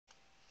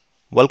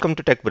Welcome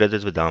to Tech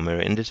Brothers with Amir.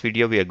 In this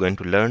video, we are going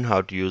to learn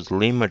how to use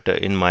limit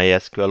in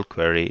MySQL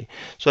query.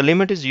 So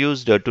limit is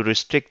used to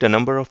restrict the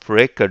number of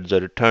records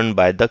returned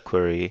by the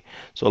query.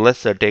 So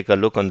let's take a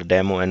look on the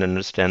demo and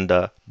understand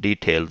the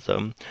details.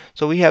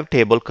 So we have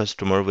table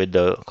customer with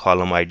the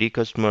column ID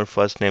customer,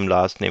 first name,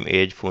 last name,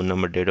 age, phone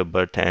number, date of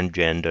birth, and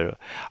gender.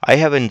 I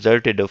have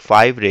inserted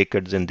 5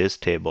 records in this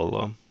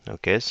table.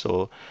 Okay,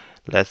 so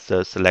let's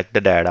select the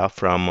data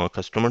from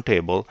customer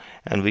table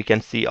and we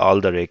can see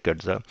all the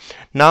records.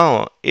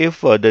 Now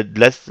if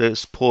let's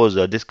suppose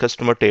this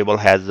customer table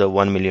has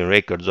 1 million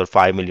records or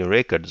 5 million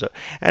records,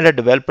 and a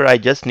developer I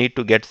just need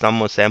to get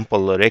some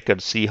sample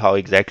records, see how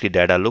exactly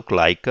data look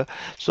like.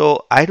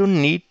 So I don't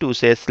need to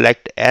say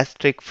select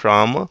asterisk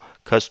from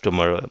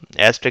customer.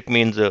 Asterisk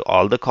means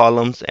all the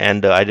columns,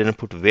 and I didn't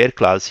put where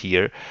clause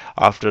here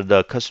after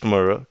the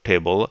customer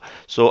table.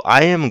 So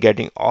I am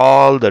getting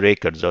all the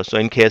records. So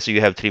in case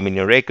you have 3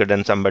 million record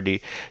and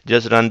somebody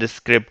just run this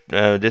script,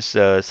 this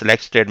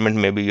select statement,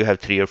 maybe you have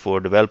 3 or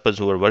 4 developers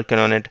who are working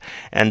on it,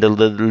 and they'll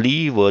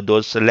leave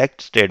those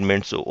select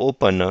statements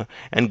open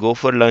and go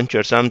for lunch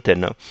or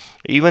something.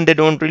 Even they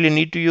don't really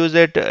need to use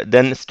it,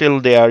 then still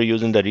they are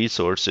using the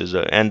resources,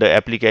 and the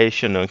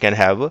application can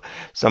have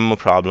some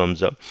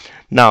problems.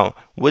 Now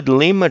with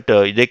limit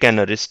they can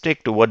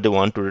restrict what they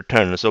want to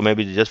return. So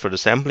maybe just for the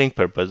sampling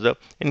purpose,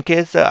 in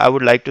case I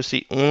would like to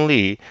see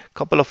only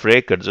couple of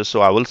records, so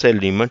I will say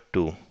limit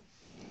 2.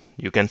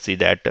 You can see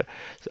that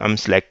I'm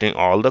selecting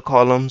all the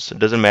columns.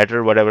 Doesn't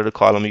matter whatever the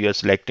column you are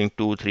selecting,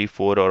 2, 3,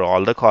 4, or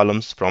all the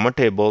columns from a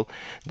table.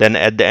 Then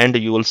at the end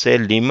you will say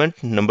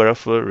limit number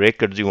of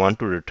records you want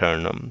to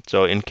return.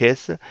 So in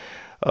case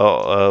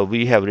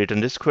we have written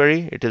this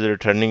query, it is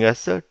returning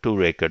us 2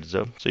 records.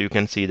 So you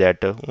can see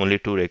that only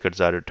 2 records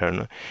are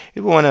returned. If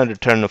you want to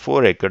return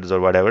 4 records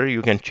or whatever,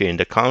 you can change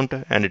the count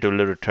and it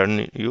will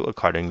return you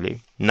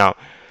accordingly. Now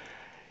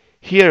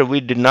here we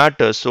did not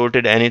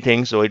sorted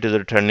anything, so it is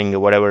returning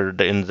whatever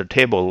in the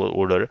table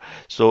order.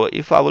 So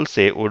if I will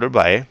say order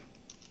by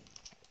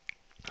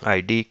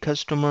ID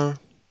customer,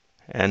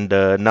 and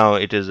now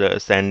it is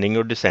ascending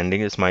or descending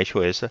is my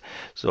choice,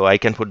 so I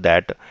can put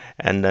that.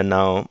 And then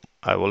now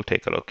I will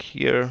take a look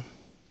here.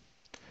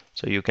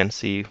 So you can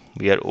see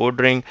we are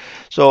ordering.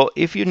 So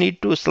if you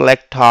need to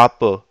select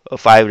top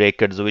 5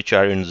 records which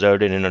are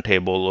inserted in a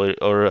table,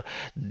 or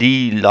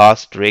the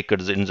last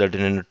records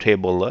inserted in a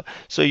table,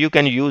 so you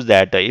can use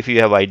that. If you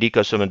have ID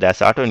customer,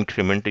 that's auto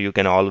increment, you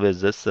can always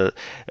just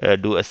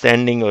do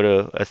ascending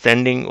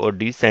or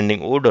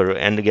descending order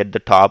and get the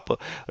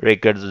top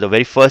records, the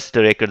very first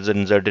records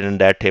inserted in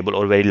that table,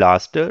 or very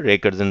last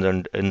records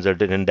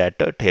inserted in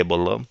that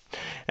table.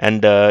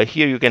 And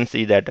here you can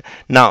see that.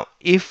 Now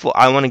if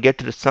I want to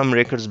get some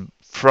records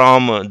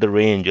from the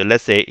range,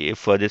 let's say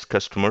if this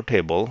customer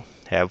table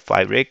have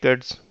 5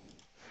 records,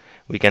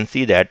 we can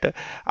see that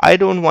I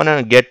don't want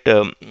to get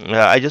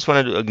I just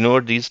want to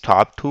ignore these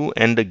top 2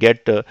 and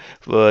get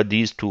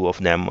these 2 of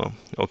them.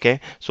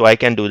 Okay, so I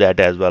can do that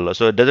as well.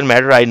 So it doesn't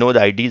matter I know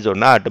the IDs or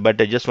not, but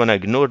I just want to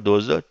ignore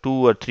those 2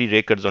 or 3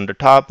 records on the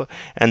top,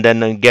 and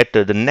then get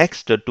the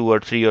next 2 or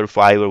 3 or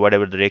 5 or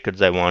whatever the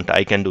records I want.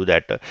 I can do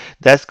that.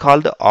 That's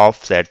called the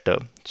offset.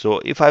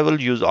 So if I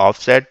will use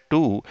offset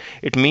 2,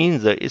 it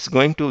means it's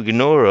going to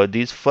ignore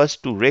these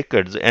first 2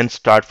 records and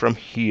start from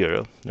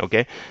here.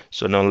 Okay,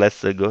 so now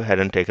let's go ahead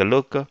and take a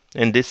look.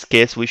 In this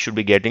case we should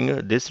be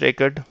getting this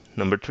record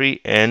number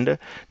 3 and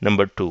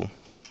number 2.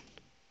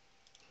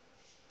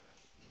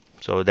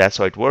 So that's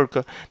how it works.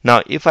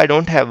 Now if I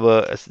don't have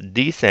a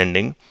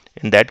descending,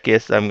 in that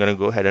case I'm going to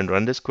go ahead and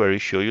run this query,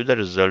 show you the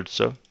results,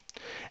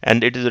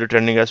 and it is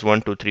returning us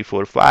 1, 2, 3,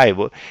 4, 5.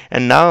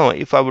 And now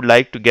if I would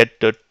like to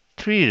get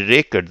 3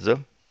 records,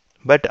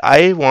 but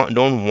I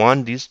don't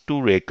want these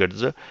 2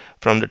 records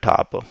from the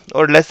top,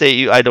 or let's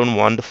say I don't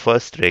want the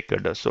first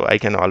record, so I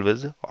can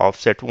always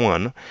offset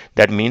 1.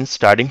 That means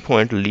starting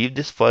point, leave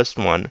this first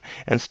one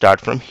and start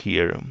from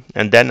here,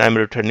 and then I'm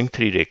returning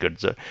 3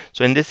 records.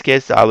 So in this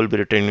case I will be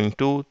returning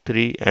 2,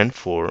 3, and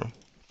 4.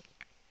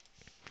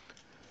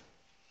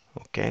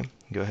 Okay,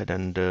 go ahead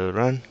and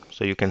run,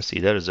 so you can see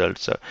the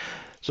results.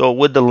 So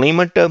with the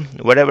limit,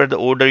 whatever the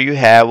order you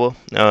have,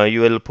 you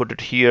will put it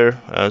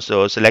here.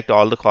 So select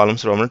all the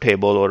columns from a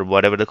table or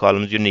whatever the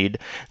columns you need.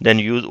 Then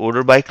use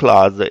order by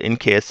clause in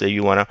case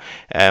you want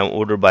to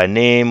order by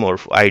name or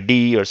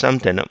ID or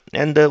something.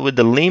 And with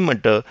the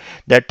limit,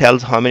 that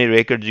tells how many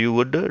records you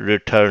would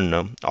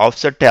return.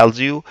 Offset tells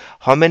you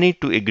how many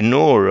to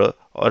ignore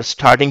or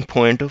starting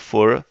point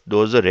for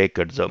those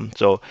records.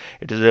 So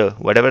it is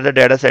whatever the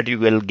data set you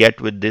will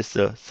get with this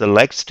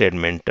select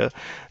statement,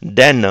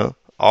 then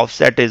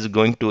offset is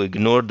going to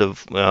ignore the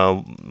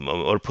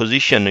or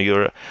position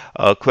your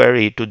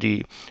query to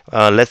the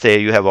let's say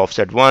you have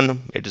offset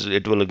 1,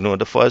 it will ignore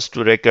the first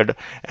 2 record,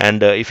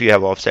 and if you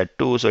have offset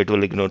 2, so it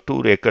will ignore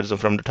 2 records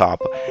from the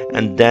top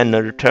and then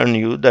return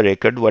you the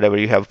record whatever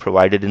you have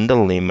provided in the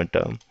limit.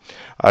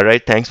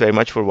 Alright, thanks very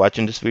much for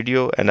watching this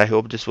video, and I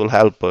hope this will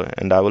help,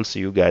 and I will see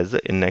you guys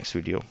in next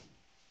video.